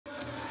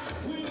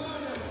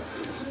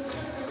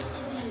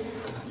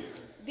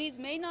These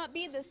may not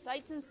be the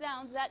sights and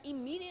sounds that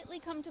immediately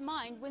come to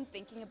mind when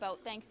thinking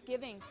about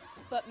Thanksgiving.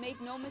 But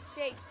make no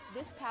mistake,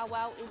 this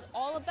powwow is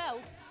all about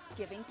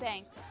giving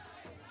thanks.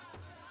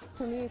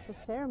 To me, it's a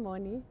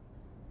ceremony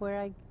where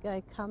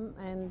I come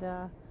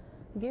and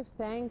give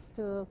thanks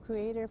to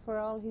Creator for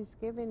all He's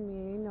given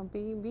me. You know,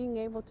 being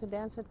able to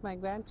dance with my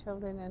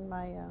grandchildren and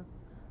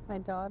my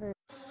daughter.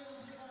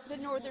 The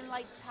Northern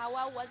Lights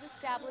powwow was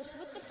established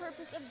with the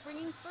purpose of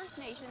bringing First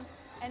Nations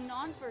and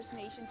non-First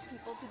Nations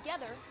people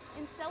together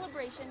in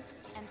celebration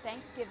and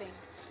Thanksgiving.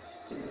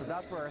 So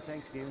that's where our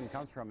Thanksgiving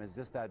comes from, is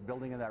just that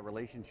building of that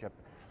relationship,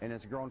 and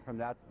it's grown from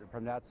that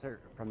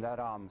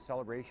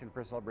celebration,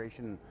 first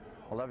celebration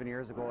 11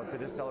 years ago, to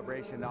this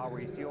celebration now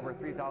where you see over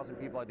 3,000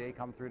 people a day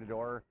come through the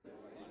door.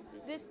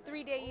 This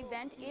three-day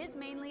event is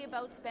mainly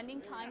about spending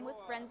time with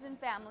friends and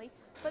family,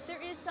 but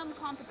there is some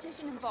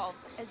competition involved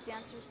as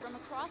dancers from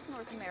across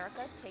North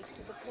America take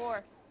to the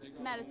floor.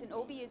 Madison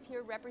Obie is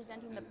here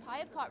representing the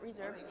Piapot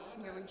Reserve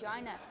near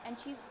Regina, and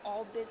she's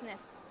all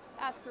business.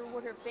 Ask her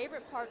what her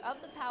favorite part of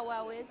the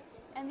powwow is,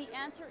 and the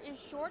answer is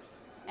short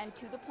and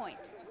to the point.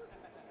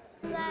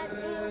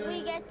 That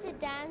we get to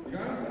dance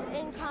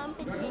in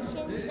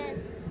competitions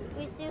and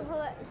we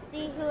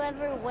see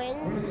whoever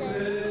wins,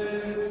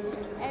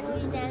 and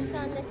we dance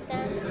on the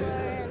dance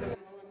floor.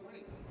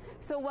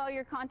 So while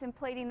you're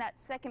contemplating that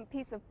second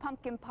piece of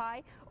pumpkin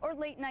pie or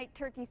late night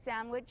turkey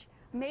sandwich,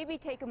 maybe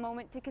take a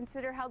moment to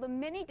consider how the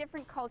many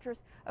different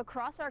cultures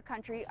across our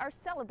country are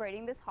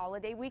celebrating this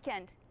holiday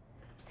weekend.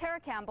 Tara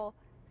Campbell,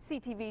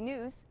 CTV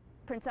News,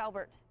 Prince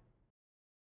Albert.